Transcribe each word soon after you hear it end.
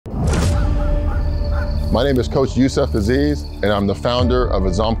My name is Coach Youssef Aziz, and I'm the founder of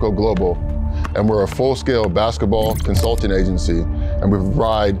Azomco Global. And we're a full-scale basketball consulting agency, and we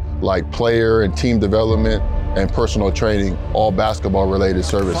provide like player and team development and personal training, all basketball-related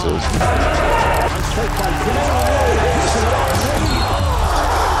services.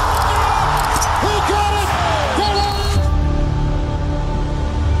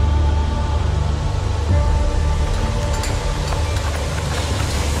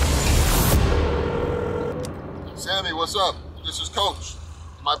 Sammy, what's up? This is Coach,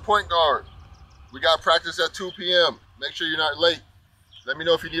 my point guard. We got practice at 2 p.m. Make sure you're not late. Let me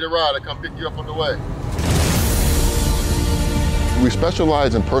know if you need a ride. I'll come pick you up on the way. We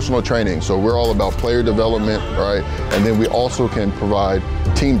specialize in personal training, so we're all about player development, right? And then we also can provide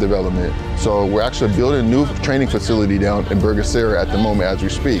team development. So we're actually building a new training facility down in Burgesera at the moment as we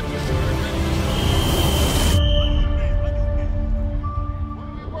speak.